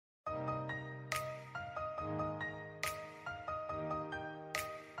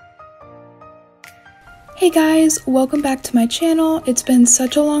Hey guys, welcome back to my channel. It's been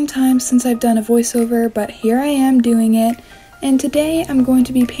such a long time since I've done a voiceover, but here I am doing it. And today I'm going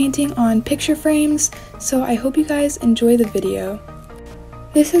to be painting on picture frames, so I hope you guys enjoy the video.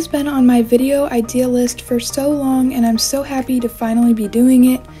 This has been on my video idea list for so long and I'm so happy to finally be doing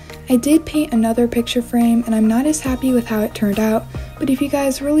it. I did paint another picture frame and I'm not as happy with how it turned out, but if you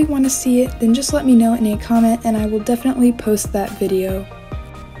guys really want to see it, then just let me know in a comment and I will definitely post that video.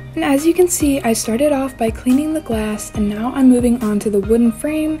 And as you can see, I started off by cleaning the glass and now I'm moving on to the wooden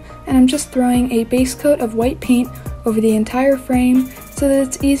frame and I'm just throwing a base coat of white paint over the entire frame so that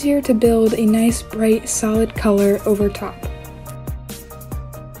it's easier to build a nice bright solid color over top.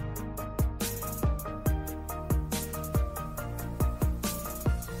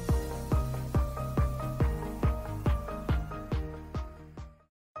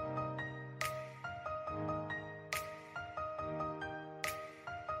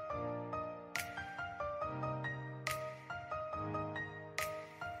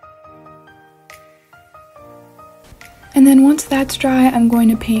 And then once that's dry, I'm going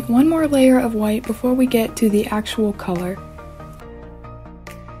to paint one more layer of white before we get to the actual color.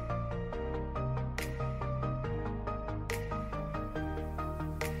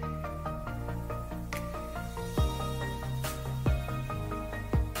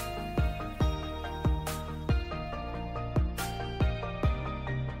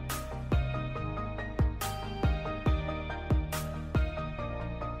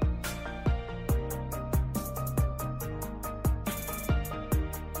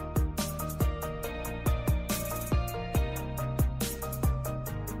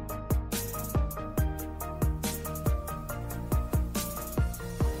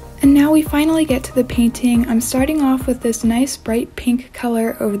 And now we finally get to the painting. I'm starting off with this nice bright pink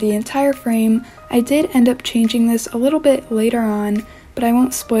color over the entire frame. I did end up changing this a little bit later on, but I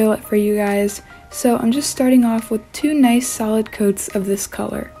won't spoil it for you guys. So I'm just starting off with two nice solid coats of this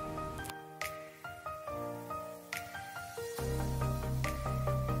color.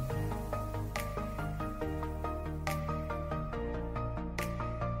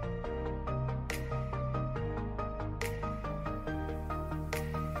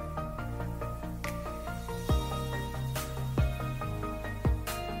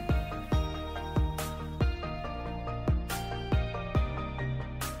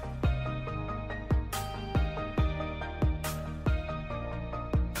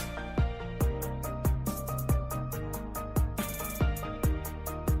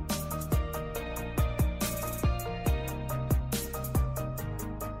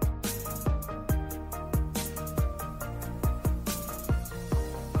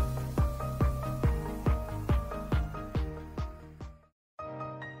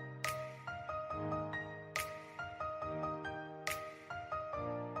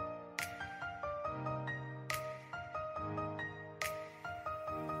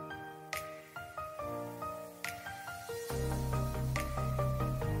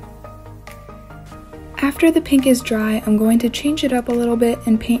 After the pink is dry, I'm going to change it up a little bit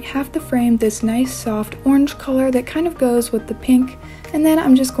and paint half the frame this nice soft orange color that kind of goes with the pink, and then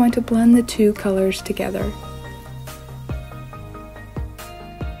I'm just going to blend the two colors together.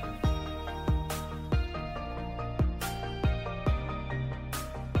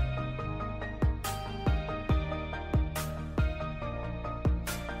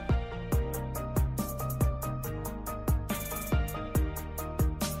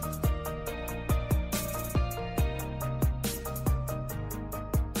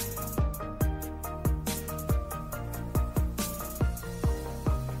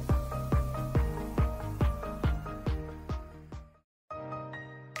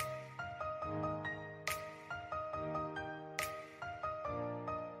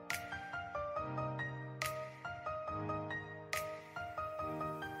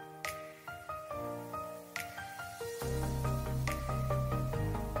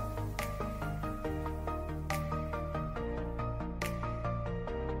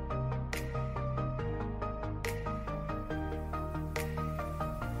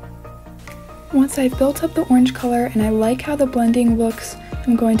 Once I've built up the orange color and I like how the blending looks,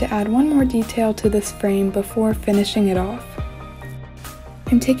 I'm going to add one more detail to this frame before finishing it off.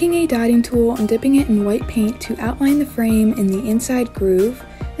 I'm taking a dotting tool and dipping it in white paint to outline the frame in the inside groove,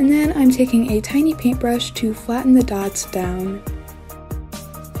 and then I'm taking a tiny paintbrush to flatten the dots down.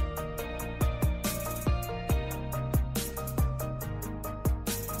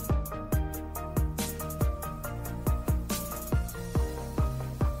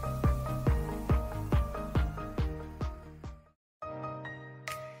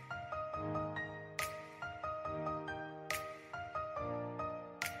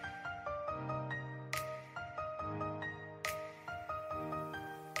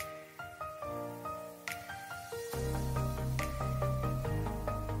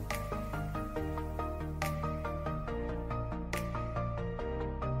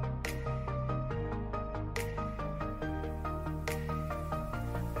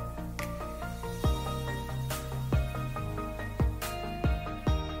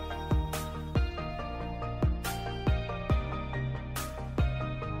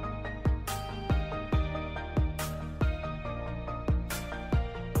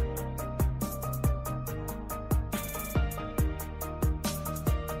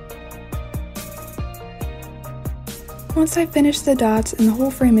 Once I finish the dots and the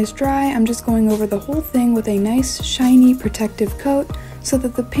whole frame is dry, I'm just going over the whole thing with a nice shiny protective coat so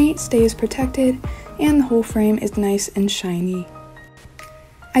that the paint stays protected and the whole frame is nice and shiny.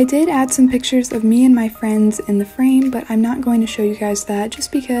 I did add some pictures of me and my friends in the frame, but I'm not going to show you guys that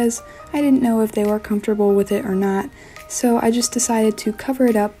just because I didn't know if they were comfortable with it or not, so I just decided to cover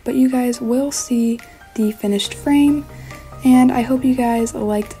it up, but you guys will see the finished frame. And I hope you guys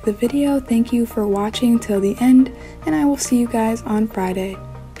liked the video. Thank you for watching till the end, and I will see you guys on Friday.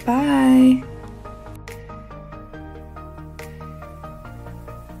 Bye!